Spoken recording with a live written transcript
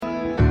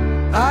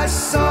I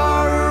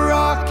saw a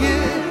rocket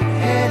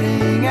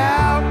heading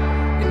out.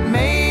 It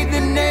made the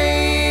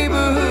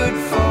neighborhood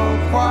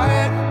fall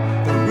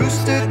quiet. The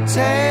rooster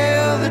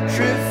tail that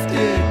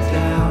drifted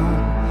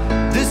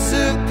down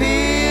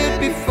disappeared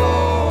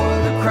before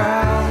the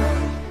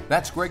crowd.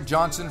 That's Greg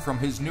Johnson from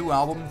his new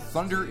album,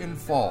 Thunder in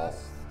Fall.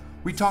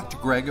 We talked to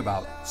Greg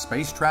about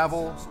space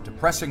travel,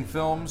 depressing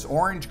films,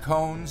 orange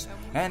cones,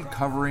 and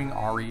covering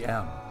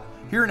R.E.M.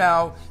 Here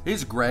now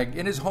is Greg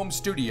in his home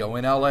studio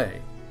in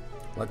L.A.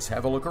 Let's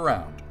have a look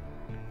around.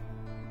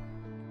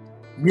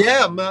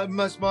 Yeah,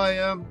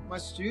 my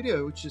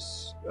studio, which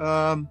is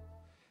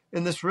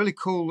in this really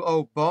cool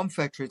old bomb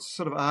factory. It's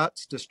sort of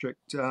arts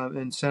district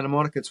in Santa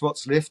Monica. It's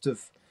what's left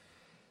of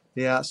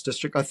the arts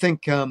district. I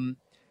think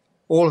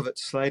all of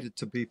it's slated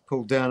to be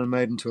pulled down and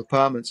made into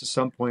apartments at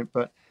some point,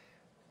 but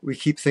we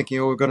keep thinking,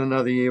 oh, we've got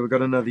another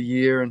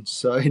year. And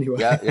so anyway.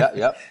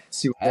 Yeah.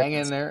 See what Hang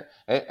happens. in there.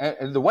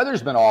 And the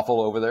weather's been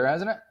awful over there,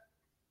 hasn't it?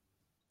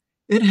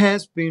 It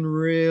has been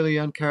really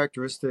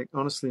uncharacteristic,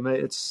 honestly, mate.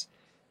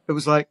 It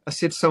was like I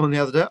said to someone the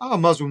other day, I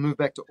might as well move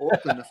back to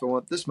Auckland if I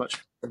want this much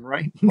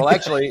rain. Well,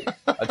 actually,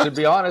 to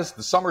be honest,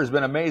 the summer's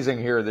been amazing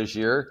here this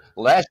year.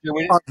 Last year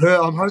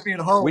I'm hoping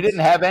it holds. we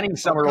didn't have any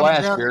summer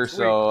last year, next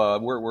so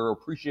we're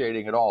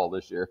appreciating it all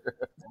this year.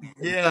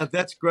 Yeah,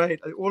 that's great.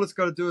 All it's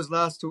got to do is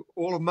last to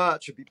all of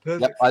March. It'd be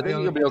perfect. Yep, I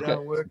think you'll be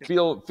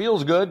okay.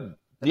 Feels good.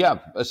 Yeah.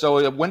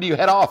 So when do you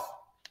head off?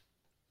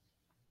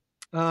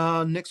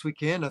 Next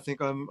weekend, I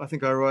think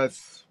I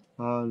arrive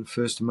on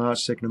 1st of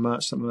March, 2nd of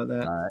March, something like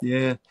that. All right.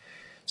 Yeah.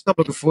 So I'm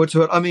looking forward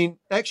to it. I mean,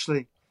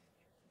 actually,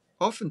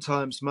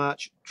 oftentimes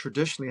March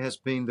traditionally has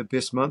been the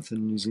best month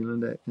in New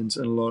Zealand, and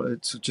a lot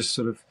it just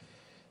sort of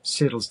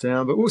settles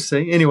down. But we'll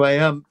see. Anyway,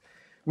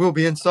 we'll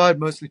be inside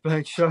mostly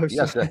playing shows.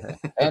 Yes.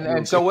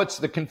 And so what's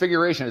the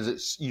configuration? Is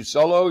it you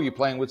solo? Are you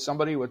playing with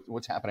somebody?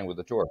 What's happening with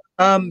the tour?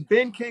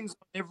 Ben King's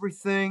on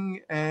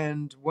everything,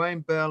 and Wayne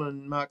Bell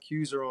and Mark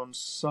Hughes are on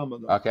some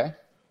of them. Okay.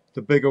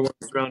 The bigger ones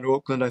around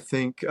Auckland, I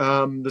think.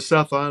 The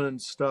South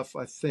Island stuff,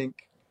 I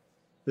think,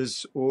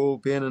 is all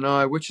Ben and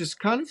I, which is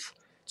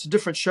it's a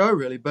different show,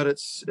 really, but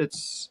it's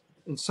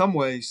in some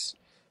ways,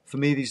 for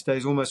me these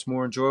days, almost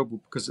more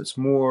enjoyable because it's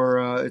more,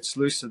 it's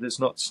looser. It's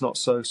not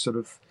so sort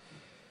of,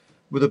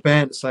 with a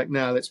band, it's like,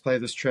 now let's play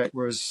this track,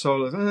 whereas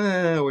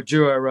solo, or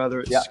duo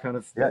rather, it's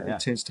it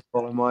tends to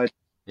follow my...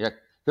 Yeah,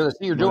 because I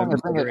see you're doing a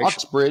thing at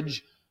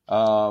Uxbridge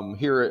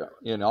here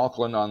in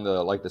Auckland on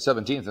the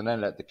 17th, and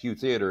then at the Q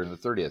Theater on the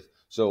 30th.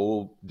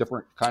 So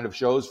different kind of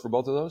shows for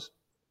both of those?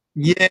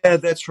 Yeah,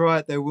 that's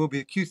right. There will be.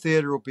 The Q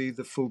Theater will be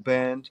the full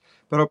band,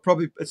 but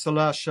it's the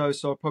last show,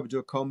 so I'll probably do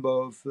a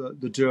combo of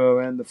the duo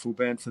and the full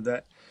band for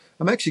that.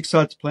 I'm actually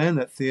excited to play in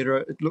that theater.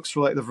 It looks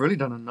like they've really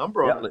done a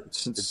number on it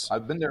since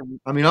I've been there.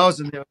 I mean, I was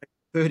in there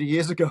 30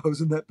 years ago. I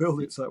was in that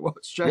building. It's like,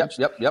 what's changed?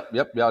 Yep.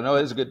 Yeah, no,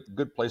 it's a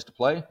good place to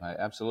play.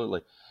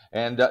 Absolutely.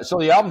 And so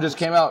the album just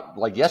came out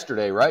like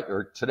yesterday, right?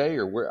 Or today,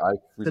 or where? I'm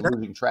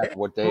losing track of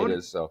what day it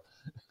is. So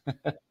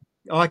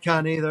I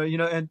can't either.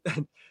 And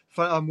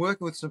I'm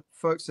working with some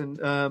folks in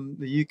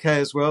the UK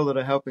as well that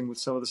are helping with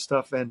some of the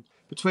stuff. And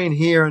between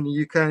here and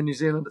the UK and New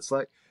Zealand, it's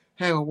like,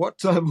 hang on, what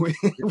time we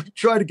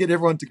tried to get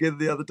everyone together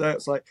the other day.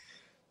 It's like,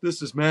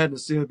 this is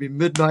madness. It'll be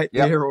midnight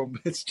there, or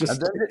it's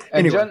just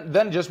anyway.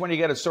 Then just when you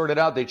get it sorted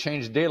out, they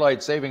change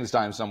daylight savings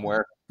time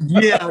somewhere.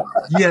 Yeah,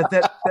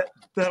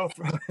 that'll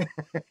throw.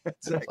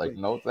 Exactly. Like,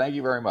 no, thank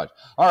you very much.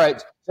 All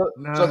right,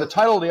 so the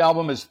title of the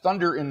album is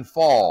Thunder in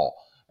Fall,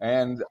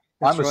 and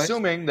I'm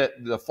assuming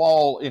that the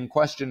fall in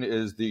question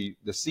is the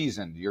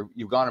season.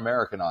 You've gone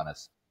American on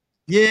us.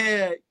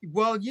 Yeah,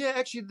 well, yeah,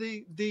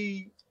 actually,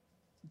 the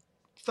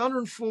Thunder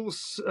and Fall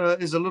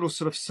is a little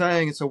sort of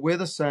saying. It's a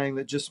weather saying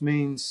that just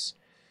means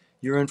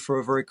you're in for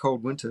a very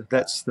cold winter.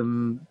 That's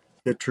the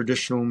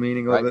traditional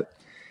meaning of it.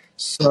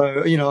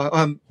 So,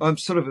 I'm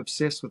sort of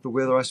obsessed with the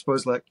weather, I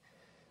suppose, like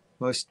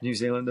most New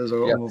Zealanders,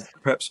 or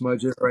perhaps my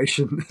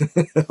generation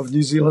of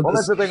New Zealanders. Well,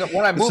 that's the thing.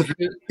 When I moved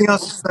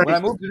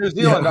to New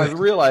Zealand, I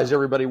realized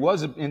everybody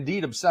was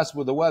indeed obsessed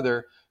with the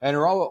weather, and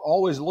are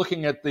always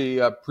looking at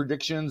the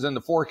predictions and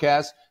the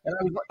forecasts, and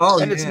I was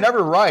like, it's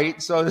never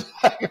right. So it's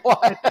like,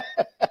 what?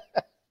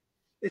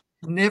 It's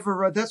never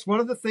right. That's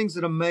one of the things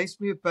that amazed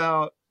me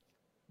about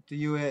the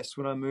US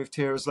when I moved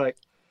here. Is like,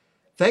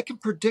 they can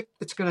predict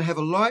it's going to have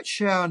a light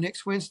shower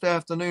next Wednesday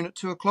afternoon at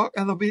 2:00,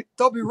 and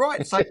they'll be right.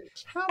 It's like,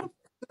 how did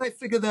they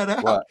figure that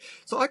out? Right.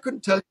 So I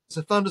couldn't tell you it's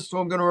a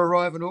thunderstorm going to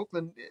arrive in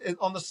Auckland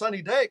on the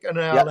sunny day an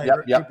hour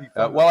later.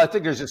 Well, I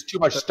think there's just too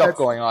much stuff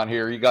going on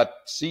here. You got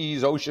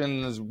seas,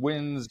 oceans,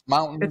 winds,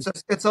 mountains.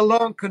 It's a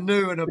long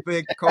canoe in a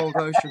big cold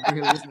ocean,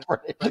 really, isn't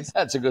it?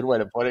 That's a good way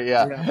to put it.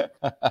 Yeah.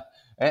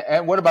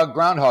 And what about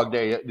Groundhog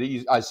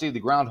Day? I see the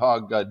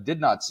groundhog did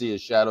not see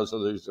his shadow,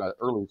 so there's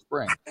early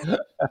spring.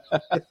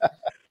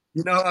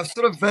 I've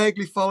sort of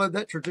vaguely followed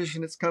that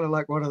tradition. It's kind of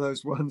like one of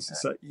those ones.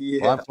 It's like,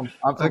 Well,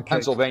 I'm from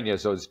Pennsylvania,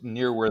 so it's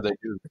near where they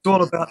do. It's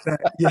all about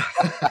that. Yeah.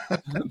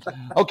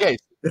 Okay.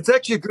 It's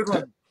actually a good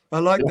one. I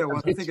like that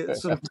one. I think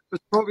it's it's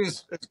probably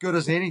as good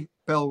as any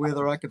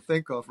bellwether I can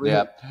think of.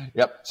 Really.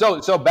 Yep.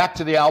 So back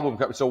to the album.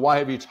 So why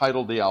have you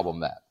titled the album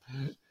that?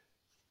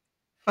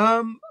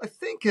 I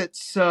think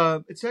it's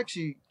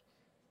actually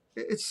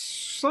it's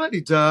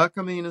slightly dark.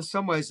 I mean, in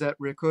some ways, that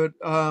record.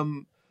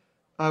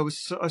 I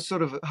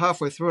sort of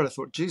halfway through it, I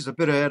thought, geez, I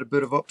better add a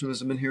bit of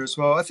optimism in here as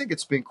well. I think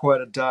it's been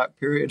quite a dark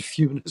period of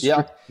human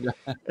history. Yeah.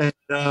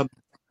 And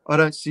I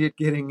don't see it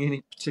getting any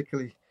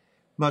particularly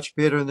much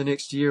better in the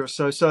next year or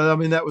so. So, I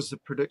mean, that was the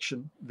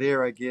prediction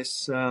there, I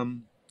guess. I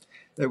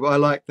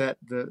like that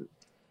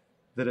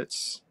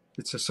it's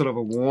a sort of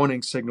a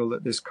warning signal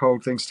that there's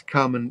cold things to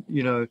come. And,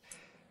 you know,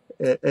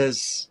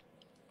 as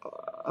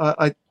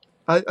I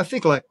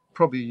think, like,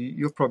 probably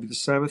you're probably the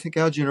same. I think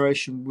our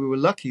generation, we were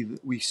lucky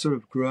that we sort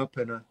of grew up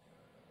in a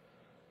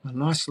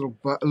nice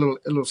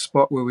little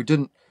spot where we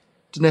didn't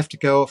have to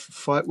go off and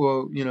fight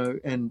war, you know,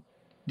 and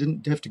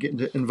didn't have to get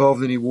involved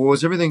in any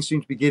wars. Everything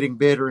seemed to be getting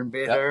better and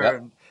better,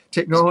 and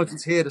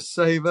technology's here to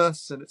save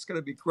us, and it's going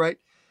to be great.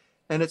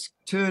 And it's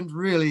turned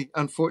really,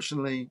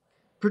 unfortunately,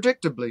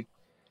 predictably.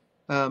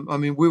 I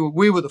mean,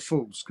 we were the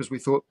fools because we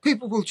thought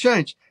people will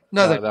change.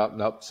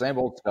 No, same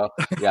old stuff.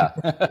 Yeah.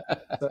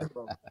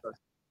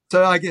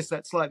 So I guess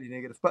that's slightly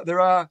negative, but there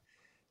are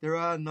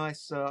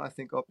nice, I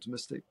think,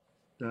 optimistic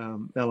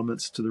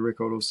elements to the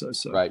record also.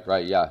 So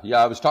right, yeah.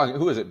 I was talking.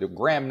 Who is it?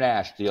 Graham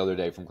Nash the other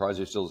day from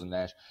Crosby, Stills and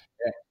Nash.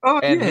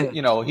 Yeah.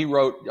 You know, he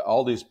wrote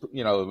all these,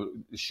 you know,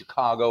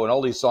 Chicago and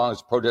all these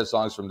songs, protest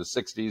songs from the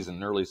 '60s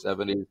and early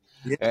 '70s,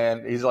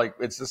 and he's like,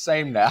 it's the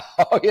same now.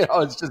 You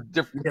know, it's just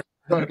different. Yeah,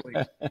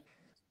 totally.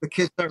 The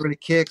kids don't really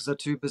care because they're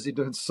too busy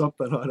doing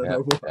something. I don't know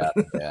what.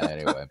 Yeah.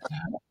 Anyway.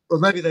 Or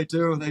maybe they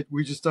do, and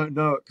we just don't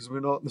know it because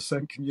we're not in the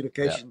same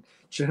communication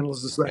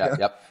channels as they are.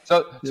 Yep.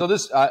 So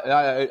this,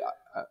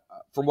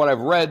 from what I've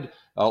read,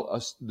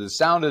 the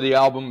sound of the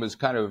album is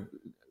kind of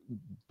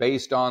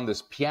based on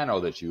this piano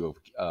that you have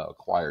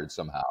acquired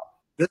somehow.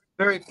 This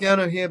very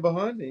piano here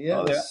behind me,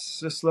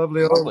 this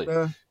lovely old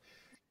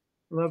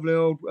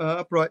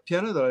upright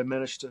piano that I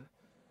managed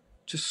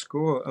to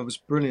score. It was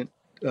brilliant.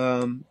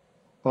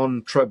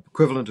 On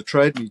equivalent to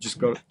trade, and you just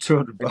got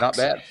 $200. Not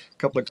bad. A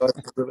couple of guys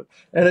with it,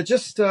 and it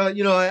just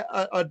you know,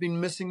 I'd been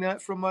missing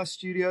that from my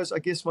studios. I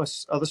guess my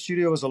other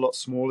studio was a lot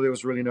smaller. There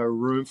was really no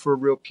room for a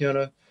real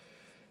piano,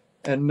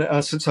 and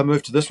since I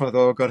moved to this one, I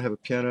thought I've got to have a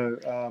piano.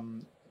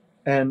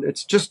 And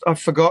it's just I've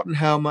forgotten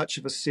how much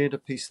of a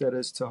centerpiece that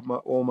is to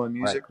all my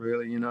music. Right.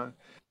 Really, you know,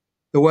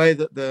 the way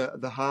that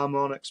the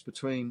harmonics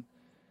between,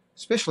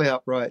 especially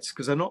uprights,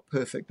 because they're not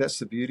perfect. That's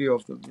the beauty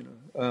of them, you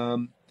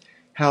know.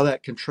 How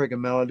that can trigger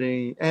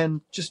melody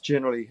and just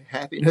generally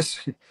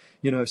happiness,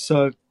 you know.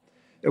 So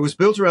it was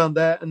built around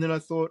that, and then I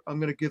thought I'm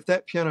going to give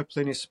that piano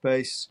plenty of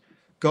space.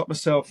 Got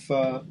myself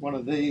one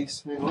of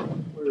these. Hang on,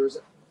 where is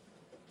it?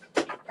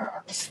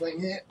 This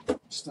thing here.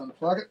 Just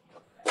unplug it.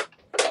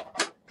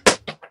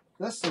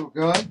 This little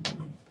guy.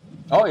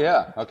 Oh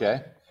yeah,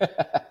 okay.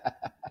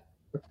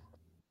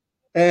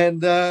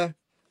 And I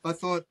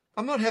thought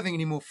I'm not having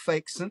any more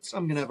fake synths.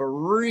 I'm going to have a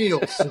real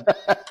synth.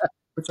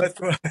 Which I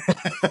thought,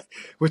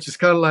 which is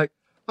kind of like,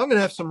 I'm going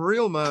to have some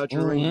real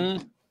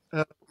margarine.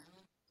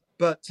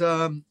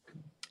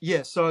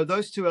 So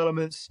those two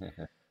elements,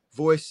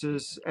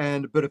 voices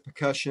and a bit of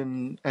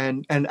percussion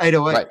and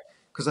 808.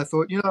 Because I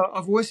thought, you know,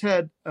 I've always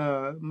had,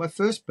 my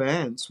first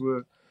bands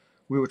we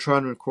were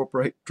trying to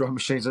incorporate drum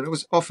machines, and it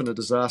was often a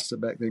disaster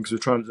back then because we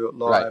were trying to do it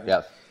live. Right,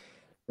 yeah.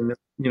 And,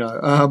 you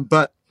know,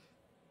 but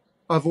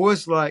I've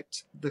always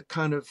liked the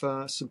kind of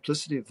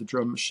simplicity of the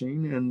drum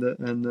machine and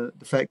the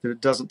fact that it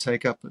doesn't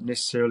take up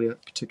necessarily a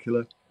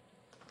particular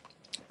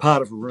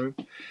part of a room.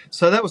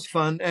 So that was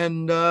fun.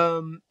 And,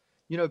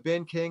 you know,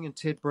 Ben King and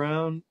Ted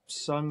Brown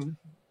sung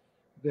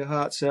their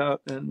hearts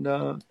out. And,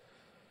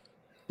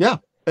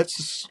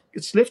 it's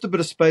left a bit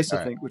of space,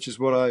 I think, which is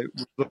what I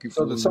was looking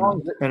for. So the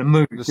songs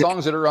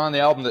that are on the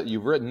album that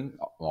you've written,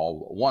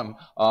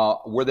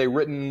 were they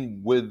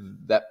written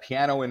with that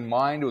piano in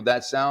mind, with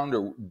that sound,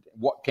 or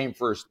what came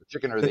first, the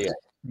chicken or the egg?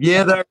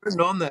 Yeah, they're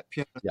written on that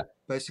piano. Yeah,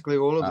 basically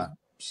all of them.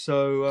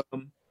 So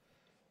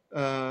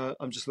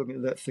I'm just looking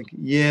at that, thinking,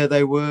 yeah,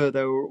 they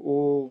were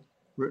all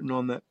written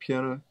on that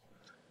piano.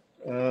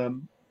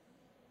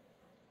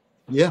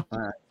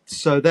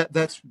 So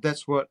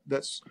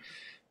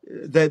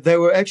they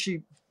were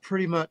actually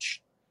pretty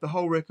much, the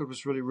whole record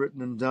was really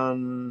written and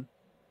done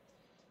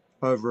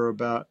over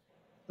about,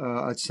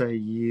 I'd say a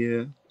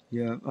year.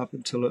 Yeah, up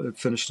until it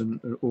finished in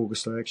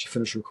August. I actually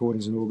finished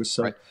recordings in August.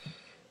 So,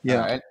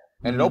 and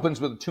it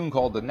opens with a tune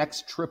called "The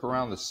Next Trip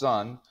Around the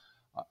Sun."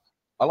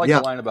 I like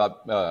the line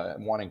about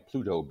wanting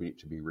Pluto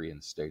to be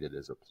reinstated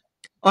as a.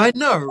 I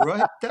know,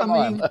 right? That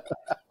wasn't a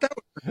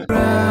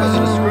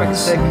great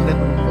second that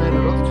the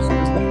planet off just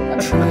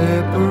trip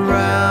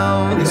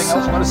around. Anything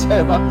else you want to say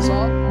about the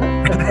song?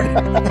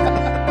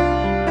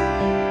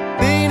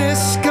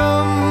 Venus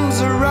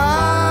comes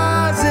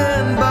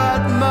arising,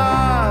 but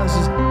Mars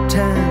is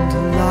tantalizing.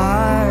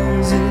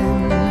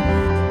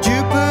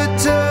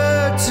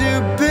 Jupiter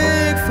too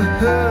big for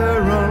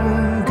her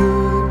own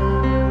good.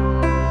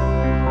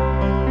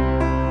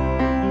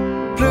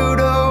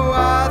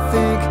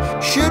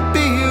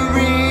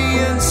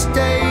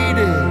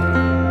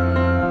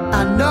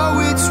 I know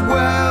it's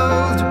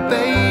well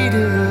debated.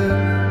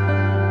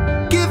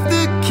 Give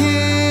the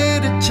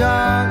kid a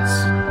chance.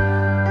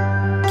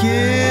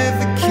 Give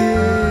the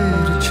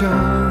kid a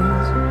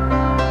chance.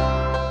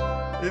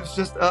 It's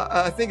just,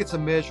 I think it's a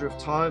measure of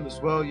time as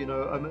well. You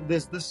know, I mean,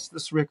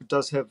 this record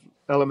does have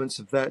elements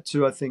of that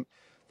too. I think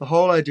the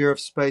whole idea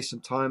of space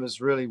and time is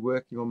really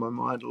working on my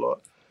mind a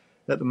lot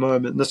at the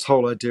moment. And this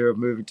whole idea of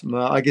moving to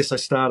Mars, I guess I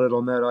started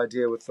on that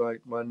idea with like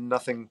my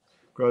Nothing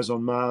Grows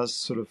on Mars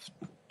sort of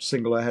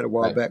single I had a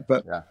while back.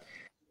 But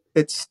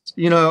it's,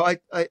 you know,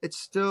 it's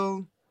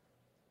still,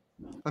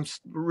 I'm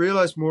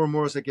realize more and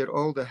more as I get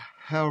older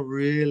how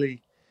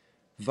really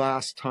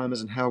vast time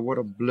is and how what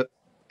a blip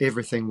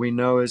everything we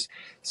know is.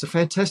 It's a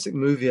fantastic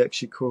movie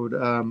actually called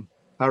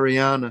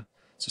R.E.M.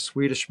 It's a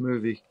Swedish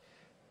movie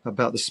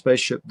about the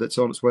spaceship that's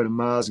on its way to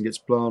Mars and gets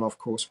blown off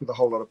course with a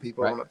whole lot of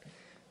people on it.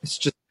 It's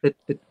just I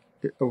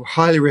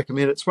highly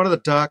recommend it. It's one of the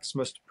darkest,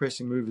 most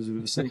depressing movies I've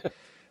ever seen.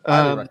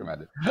 Highly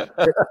recommend it.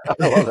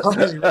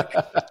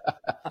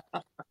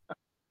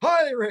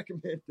 Highly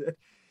recommend it.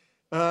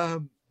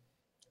 But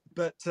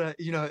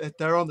you know,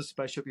 they're on the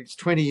spaceship. It's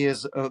 20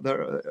 years.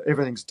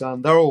 Everything's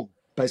done. They're all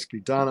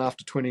basically done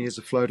after 20 years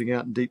of floating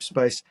out in deep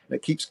space.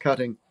 It keeps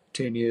cutting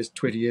 10 years,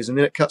 20 years, and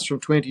then it cuts from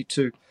 20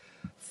 to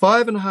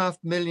 5.5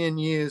 million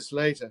years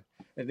later.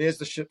 And there's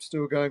the ship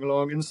still going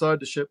along inside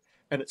the ship,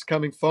 and it's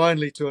coming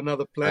finally to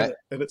another planet.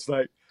 And it's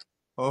like,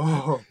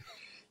 oh,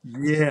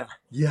 yeah.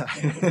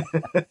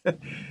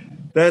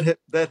 that hit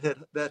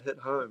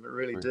home. It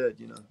really did,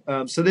 you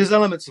know. So there's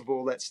elements of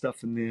all that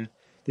stuff in there.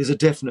 There's a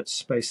definite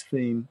space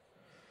theme.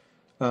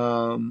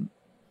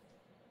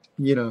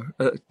 You know,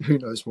 who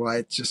knows why?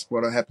 It's just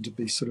what I happen to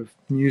be sort of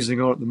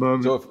musing on at the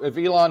moment. So if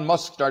Elon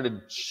Musk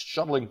started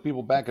shuttling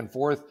people back and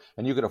forth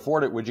and you could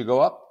afford it, would you go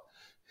up?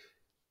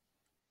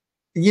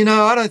 You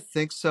know, I don't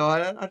think so.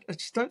 I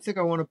just don't think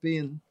I want to be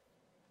in.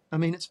 I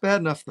mean, it's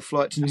bad enough the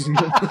flight to New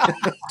Zealand,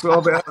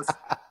 12 hours.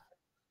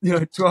 You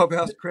know, 12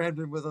 hours crammed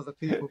in with other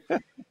people.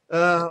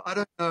 I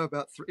don't know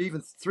about even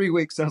 3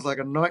 weeks sounds like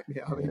a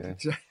nightmare. I mean,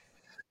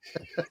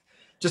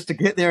 just to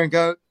get there and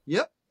go,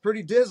 yep,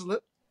 pretty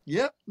desolate.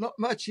 Yep, not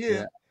much here.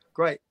 Yeah.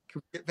 Great.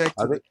 Can we get back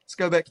to let's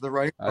go back to the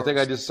rainforest. I think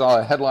I just saw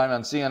a headline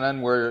on CNN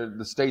where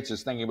the States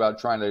is thinking about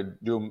trying to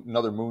do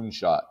another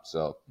moonshot.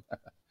 So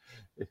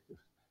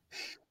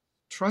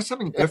try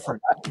something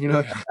different, you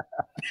know.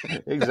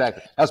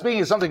 Exactly. Now,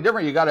 speaking of something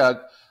different, you got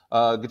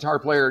a guitar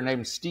player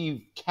named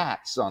Steve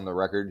Katz on the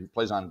record. He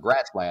plays on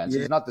Grasslands.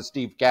 Yeah. He's not the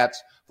Steve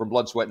Katz from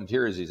Blood, Sweat, and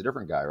Tears. He's a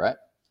different guy, right?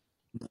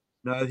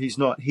 No, he's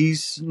not.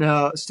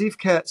 Steve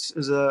Katz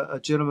is a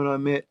gentleman I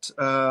met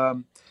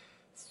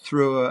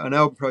through an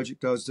album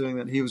project I was doing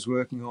that he was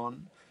working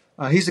on.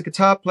 He's a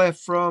guitar player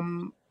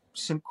from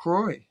St.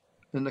 Croix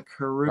in the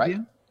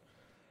Caribbean.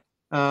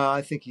 Right.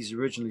 I think he's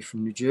originally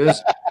from New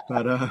Jersey,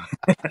 but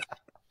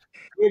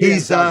he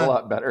sounds a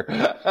lot better.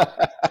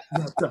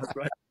 That does,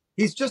 right?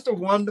 He's just a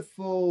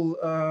wonderful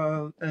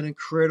and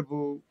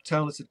incredible,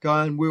 talented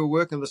guy. And we were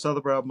working on this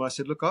other album. I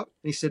said, look up.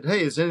 He said,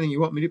 hey, is there anything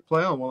you want me to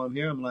play on while I'm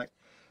here? I'm like,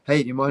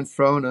 hey, do you mind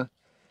throwing a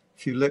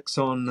few licks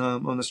on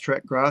this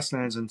track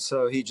Grasslands? And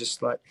so he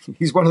just like,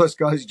 he's one of those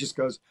guys who just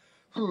goes,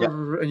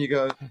 and you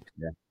go,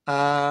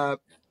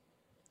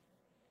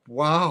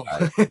 wow,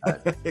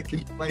 can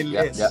you play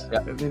less?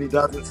 And then he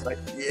does. It's like,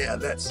 yeah,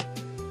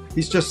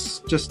 he's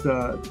just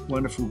a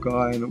wonderful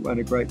guy and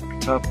a great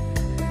guitar.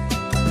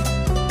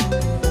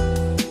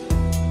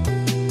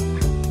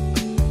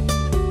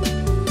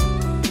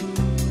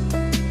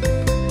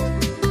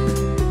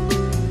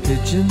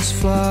 Pigeons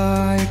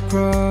fly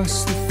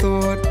across the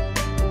thought,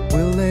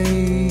 will they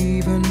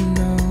even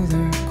know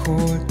their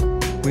chord?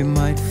 We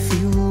might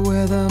feel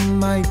weather,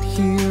 might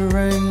hear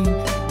rain,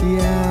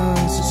 the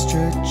hours will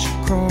stretch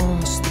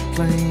across the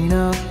plain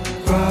out.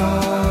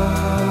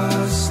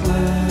 Grasslands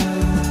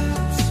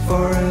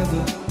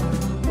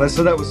forever.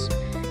 So that was,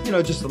 you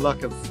know, just the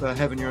luck of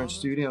having your own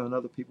studio and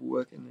other people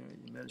working there.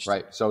 You managed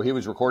So he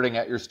was recording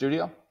at your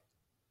studio?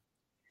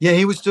 Yeah,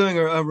 he was doing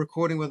a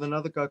recording with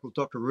another guy called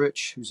Dr.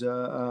 Rich, who's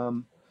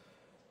another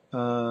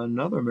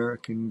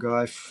American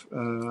guy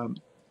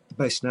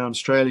based now in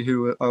Australia,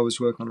 who I was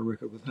working on a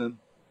record with him.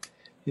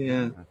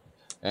 Yeah.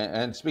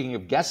 And speaking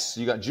of guests,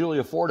 you got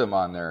Julia Fordham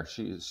on there.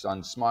 She's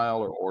on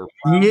Smile or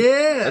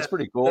yeah, that's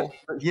pretty cool.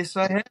 Yes,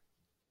 I have.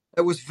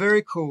 It was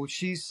very cool.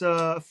 She's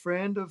a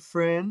friend of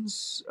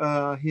friends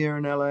here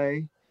in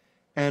LA,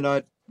 and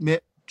I'd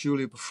met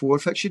Julia before. In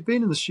fact, she'd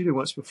been in the studio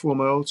once before,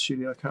 my old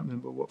studio. I can't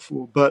remember what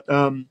for, but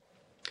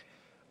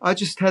I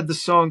just had the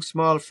song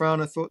Smile or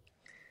Frown. I thought,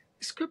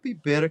 this could be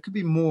better, could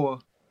be more.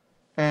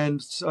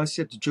 And so I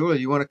said to Julia,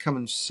 you want to come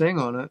and sing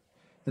on it?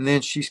 And then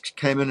she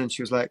came in and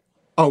she was like,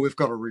 oh, we've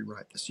got to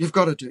rewrite this. You've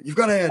got to do it. You've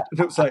got to add. And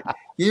it was like,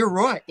 yeah, you're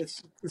right.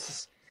 This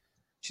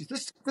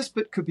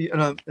bit could be.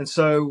 And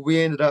so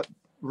we ended up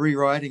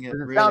rewriting it.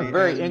 It sounds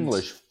very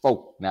English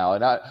folk now.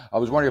 And I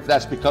was wondering if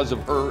that's because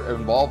of her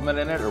involvement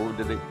in it, or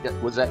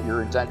was that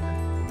your intention?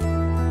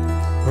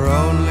 We're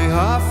only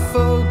half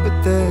full,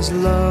 but there's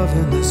love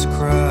in this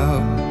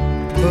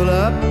crowd. Pull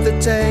up the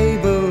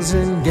tables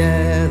and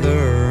gather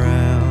around.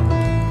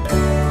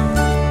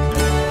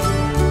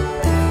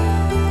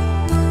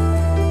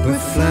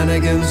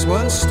 houses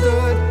once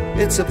stood,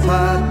 it's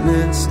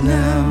apartments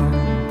now.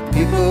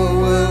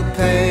 People will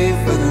pay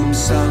for them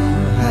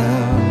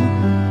somehow.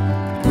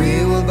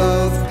 We will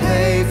both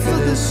pay for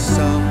this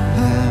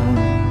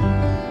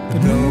somehow.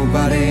 But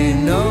nobody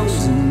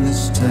knows in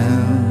this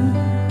town.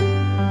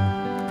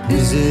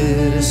 Is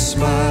it a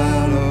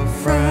smile or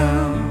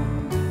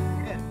frown?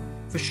 Yeah,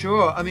 for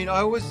sure. I mean, I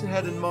always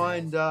had in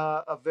mind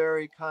a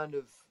very kind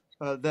of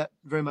that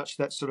very much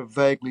that sort of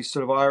vaguely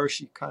sort of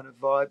Irishy kind of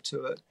vibe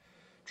to it,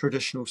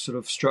 traditional sort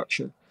of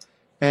structure.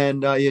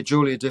 And yeah,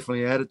 Julia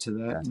definitely added to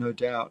that, no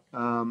doubt.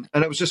 And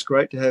it was just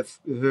great to have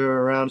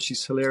her around.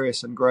 She's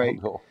hilarious and great.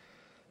 Oh,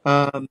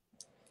 It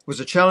was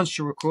a challenge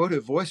to record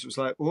her voice. It was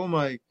like all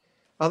my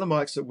other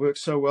mics that worked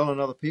so well and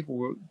other people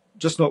were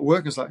just not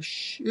working. It's like,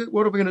 shit,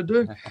 what are we going to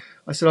do?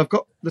 I said, I've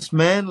got this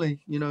manly,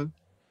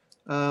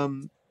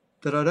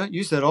 that I don't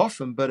use that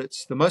often, but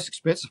it's the most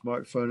expensive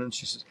microphone. And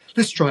she says,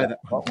 let's try that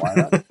one. why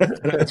not?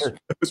 It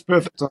was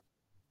perfect.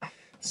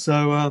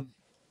 So,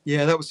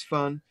 yeah, that was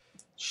fun.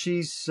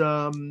 She's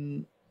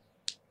been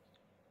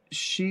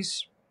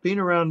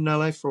around in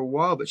LA for a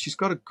while, but she's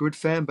got a good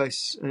fan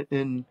base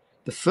in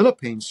the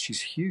Philippines.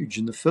 She's huge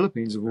in the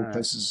Philippines of all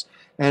places,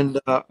 and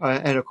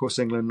of course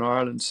England and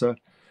Ireland. So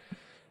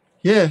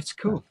yeah, it's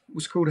cool. It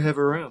was cool to have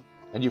her around.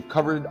 And you've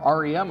covered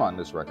R.E.M. on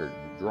this record,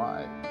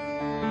 Drive.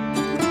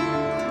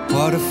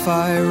 What if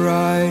I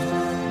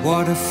ride?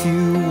 What if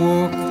you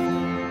walk?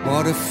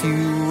 What if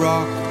you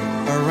rock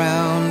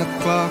around the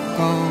clock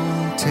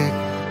on tick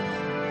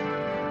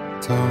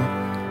tock,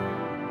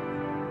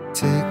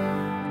 tick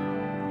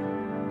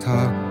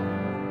tock?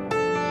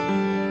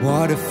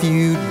 What if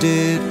you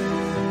did?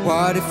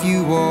 What if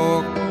you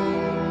walked?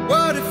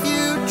 What if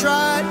you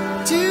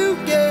tried to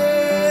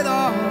get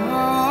off?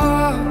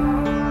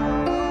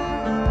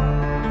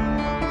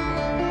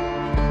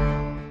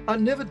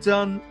 I'd never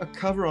done a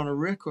cover on a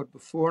record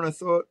before, and I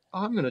thought,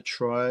 I'm going to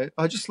try.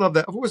 I just love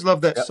that. I've always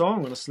loved that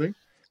song, honestly.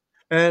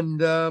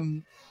 And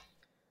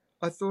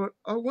I thought,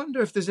 I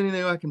wonder if there's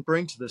anything I can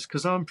bring to this,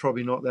 because I'm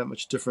probably not that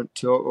much different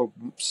to or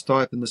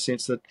Stipe in the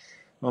sense that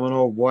I'm an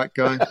old white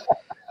guy.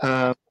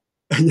 I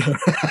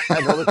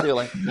know the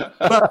feeling.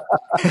 But,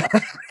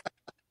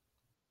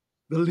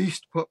 the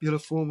least popular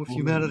form of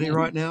humanity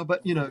right now,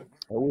 but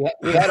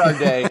we had our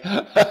day.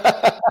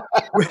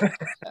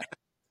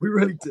 We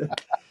really did.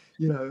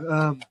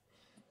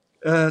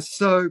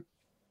 So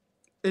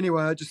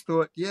anyway, I just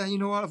thought, yeah, you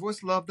know what? I've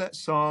always loved that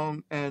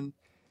song, and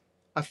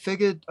I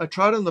figured I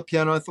tried it on the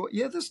piano. I thought,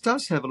 yeah, this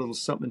does have a little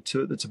something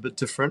to it that's a bit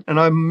different, and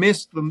I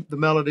messed the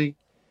melody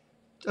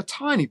a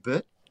tiny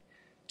bit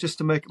just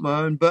to make it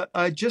my own. But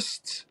I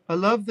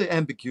love the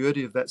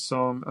ambiguity of that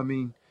song. I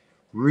mean,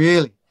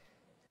 really,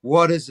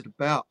 what is it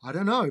about? I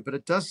don't know, but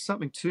it does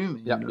something to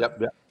me.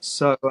 Yep.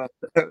 So,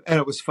 and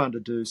it was fun to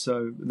do.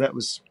 So that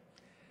was.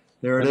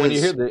 There it is. When you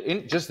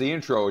hear just the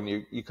intro and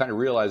you kind of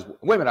realize,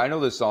 wait a minute, I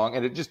know this song,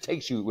 and it just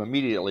takes you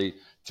immediately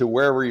to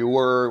wherever you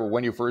were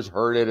when you first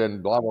heard it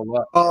and blah, blah,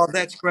 blah. Oh,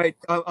 that's great.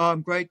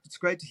 I'm great. It's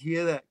great to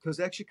hear that,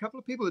 because actually a couple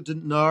of people that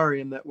didn't know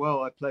R.E.M. that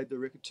well, I played the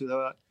record to. They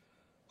were like,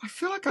 I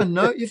feel like I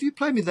know. If you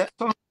played me that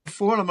song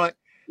before, and I'm like,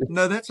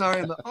 no, that's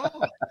R.E.M. Like,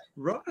 oh,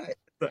 right.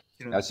 But,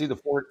 I see the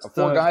four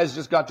guys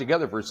just got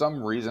together for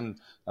some reason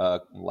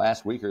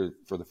last week or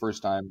for the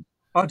first time.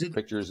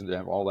 Pictures and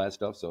all that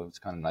stuff, so it's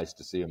kind of nice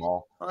to see them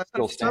all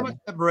still so standing. much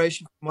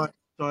admiration for Mike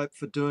Stipe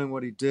for doing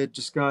what he did,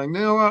 just going, you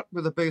know what,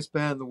 we're the biggest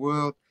band in the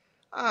world.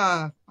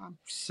 I'm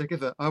sick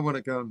of it. I want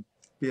to go and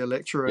be a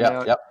lecturer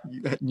now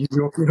at New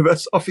York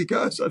University. Off he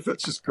goes. I thought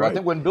it's just great. Well, I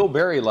think when Bill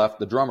Berry left,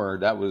 the drummer,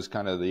 that was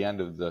kind of the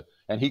end of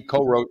and he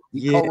co-wrote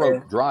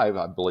Drive,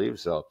 I believe.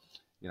 So,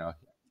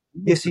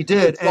 yes, he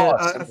did.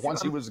 And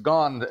once he was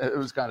gone, it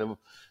was kind of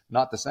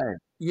not the same.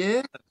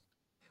 Yeah.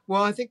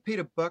 Well, I think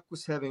Peter Buck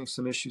was having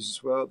some issues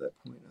as well at that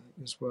point, I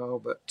think, as well.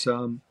 But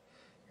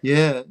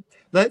yeah,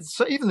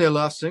 so even their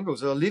last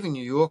singles, Leaving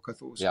New York, I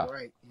thought was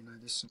great.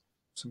 There's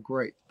some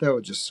great. They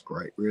were just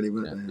great, really,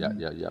 weren't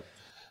they?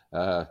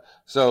 Yeah.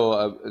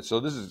 So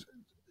this is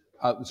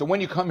so when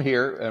you come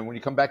here and when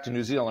you come back to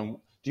New Zealand,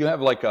 do you have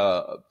like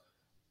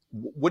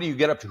what do you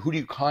get up to? Who do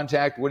you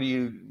contact? What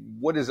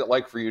is it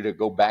like for you to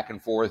go back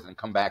and forth and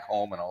come back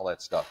home and all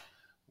that stuff?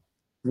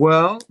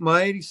 Well,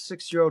 my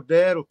 86-year-old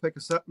dad will pick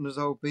us up in his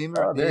old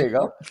Beamer. Oh, there you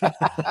go.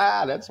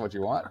 That's what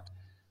you want.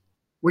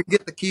 We can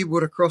get the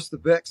keyboard across the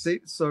back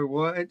seat. It's so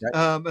wide.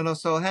 Right. And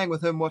so I'll hang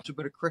with him, watch a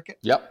bit of cricket.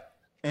 Yep.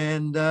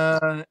 And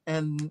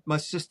my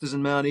sister's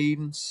in Mount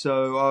Eden,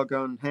 so I'll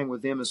go and hang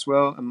with them as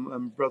well,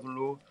 and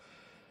brother-in-law.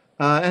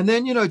 And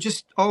then,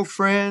 just old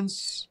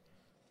friends.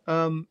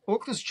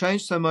 Auckland's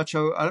changed so much,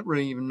 I don't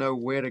really even know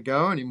where to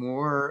go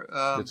anymore.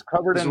 It's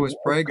covered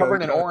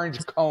in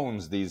orange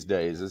cones these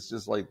days. It's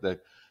just like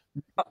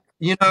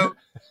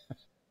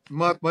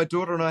my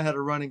daughter and I had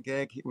a running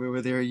gag. We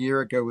were there a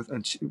year ago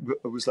and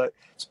it was like,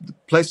 the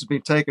place has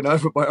been taken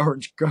over by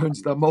orange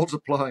cones. They're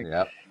multiplying.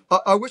 Yep.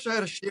 I wish I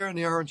had a share in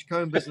the orange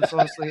cone business,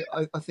 honestly.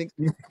 I think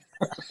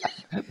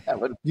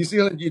New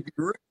Zealand, you'd be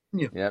rich.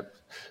 Yep.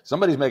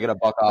 Somebody's making a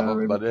buck off of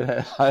it, but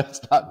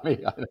it's not me.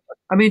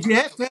 I mean, do you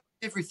have to have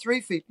every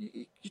 3 feet.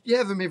 You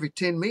have them every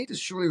 10 meters.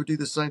 Surely we'll do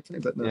the same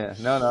thing, but no. Yeah,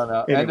 no.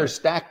 Anyway. And they're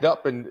stacked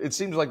up, and it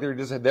seems like they're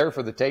just there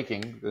for the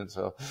taking. And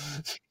so,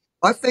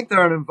 I think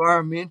they're an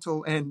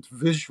environmental and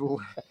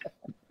visual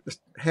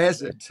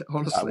hazard.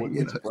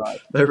 Honestly,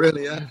 they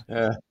really are.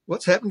 Yeah.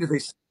 What's happened to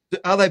these?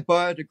 Are they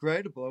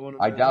biodegradable? I want to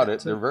know. I doubt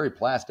it. They're very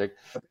plastic.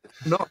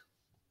 No.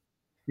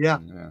 Yeah.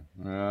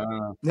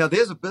 Yeah. Now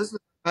there's a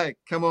business. Hey,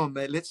 come on,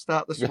 mate. Let's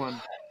start this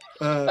one.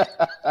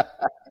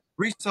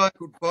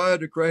 Recycled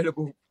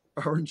biodegradable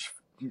orange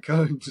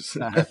cones.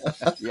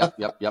 Yep.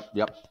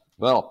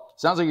 Well,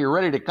 sounds like you're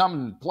ready to come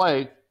and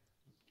play.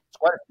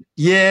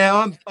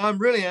 Yeah, I'm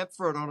really amped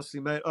for it, honestly,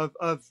 mate.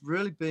 I've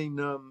really been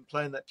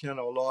playing that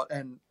piano a lot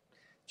and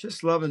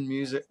just loving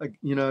music,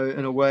 in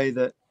a way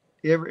that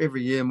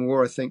every year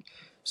more, I think.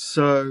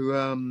 So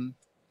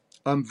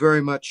I'm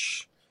very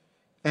much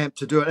amped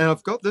to do it. And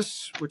I've got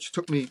this, which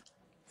took me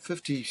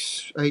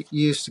 58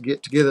 years to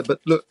get together.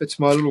 But look, it's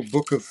my little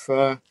book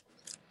of.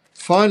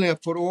 Finally, I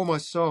put all my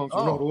songs,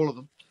 well, not all of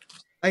them.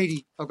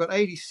 80. I've got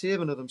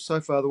 87 of them so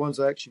far. The ones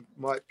I actually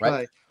might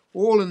play,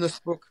 all in this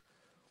book,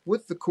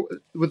 with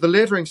the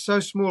lettering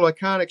so small I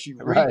can't actually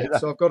read it.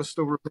 So I've got to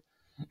still repeat.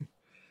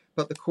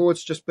 But the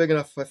chord's just big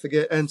enough I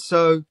forget. And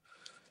so,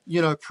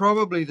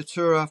 probably the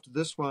tour after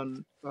this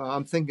one,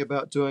 I'm thinking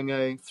about doing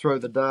a Throw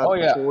the Dart. Oh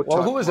yeah.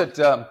 Well, who was it?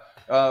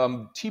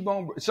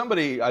 T-Bone.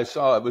 Somebody I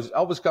saw. It was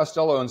Elvis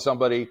Costello and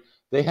somebody.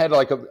 They had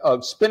like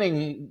a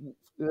spinning.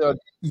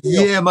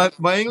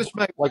 My English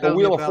mate, like a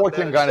Wheel of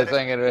Fortune kind of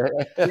thing,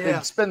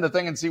 and spin the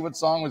thing and see what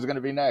song was going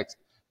to be next.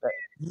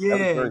 Cool.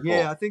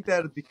 I think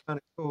that'd be kind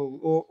of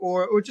cool.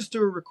 Or just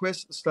do a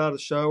request at the start of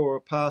the show, or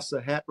pass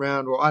a hat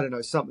round, or I don't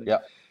know, something. Yeah.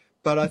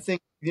 But I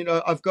think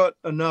I've got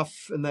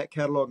enough in that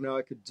catalog now.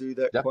 I could do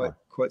that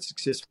quite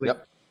successfully.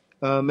 Yep.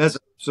 As a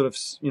sort of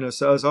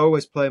so as I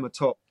always play my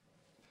top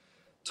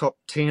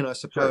 10, I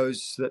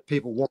suppose, that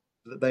people want,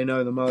 that they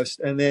know the most,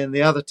 and then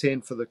the other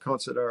 10 for the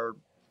concert are,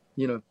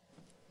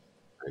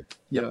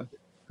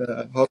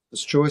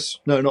 Hobson's Choice.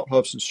 No, not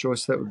Hobson's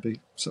Choice. That would be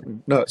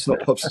something. No, it's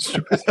not Hobson's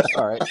Choice.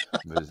 All right.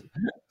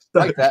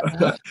 Like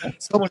that.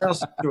 Someone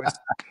else's choice.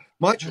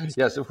 My choice.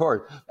 Yes, of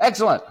course.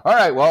 Excellent. All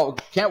right. Well,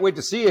 can't wait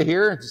to see you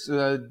here. It's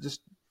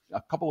just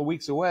a couple of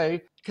weeks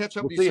away. Catch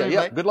up with you soon,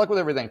 mate. Good luck with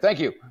everything. Thank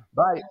you.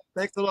 Bye.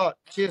 Thanks a lot.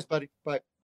 Cheers, buddy. Bye.